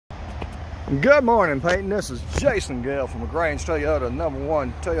Good morning, Payton. This is Jason Gale from LaGrange Toyota,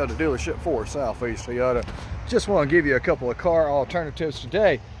 #1 Toyota dealership for Southeast Toyota. Just want to give you a couple of car alternatives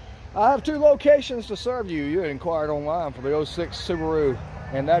today. I have two locations to serve you. You had inquired online for the 06 Subaru,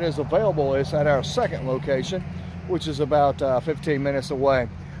 and that is available. It's at our second location, which is about 15 minutes away.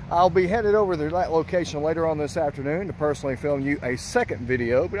 I'll be headed over to that location later on this afternoon to personally film you a second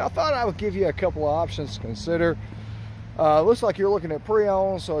video, but I thought I would give you a couple of options to consider. Looks like you're looking at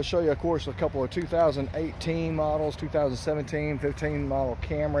pre-owned, so I'll show you, of course, a couple of 2018 models, 2017, 15 model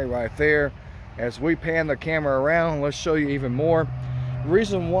Camry right there. As we pan the camera around, let's show you even more. The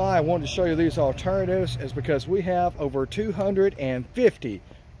reason why I wanted to show you these alternatives is because we have over 250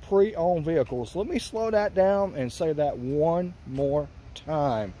 pre-owned vehicles. Let me slow that down and say that one more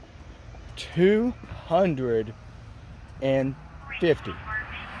time. 250.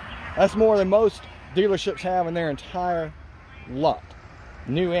 That's more than most dealerships have in their entire lot,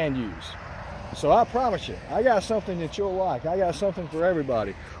 new and used. So I promise you, I got something that you'll like. I got something for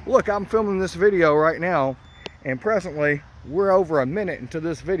everybody. Look, I'm filming this video right now, and presently we're over a minute into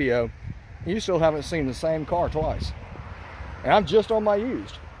this video. You still haven't seen the same car twice. And I'm just on my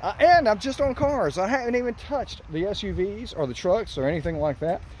used. And I'm just on cars. I haven't even touched the SUVs or the trucks or anything like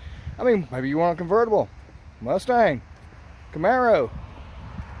that. I mean, maybe you want a convertible, Mustang, Camaro,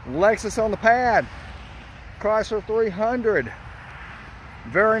 Lexus on the pad, Chrysler 300,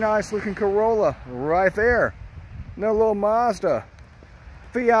 very nice looking Corolla right there, no little Mazda,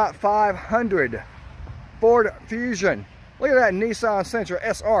 Fiat 500, Ford Fusion. Look at that Nissan Sentra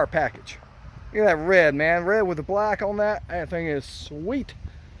SR package. Look at that red, man, red with the black on that. That thing is sweet.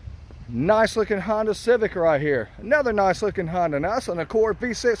 Nice looking Honda Civic right here, another nice looking Honda. Now that's an Accord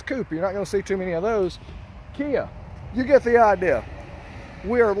V6 Coupe. You're not going to see too many of those. Kia, you get the idea.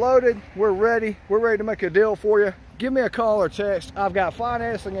 We are loaded, we're ready to make a deal for you. Give me a call or text. I've got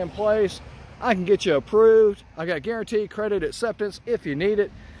financing in place. I can get you approved. I got guaranteed credit acceptance if you need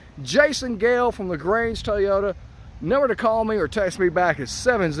it. Jason Gale from LaGrange Toyota. Number to call me or text me back is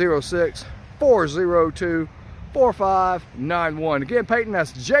 706-402-4591. Again, Payton,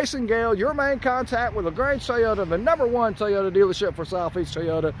 that's Jason Gale, your main contact with LaGrange Toyota, the #1 Toyota dealership for Southeast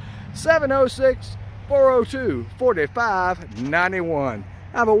Toyota. 706-402-4591.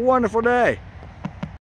 Have a wonderful day.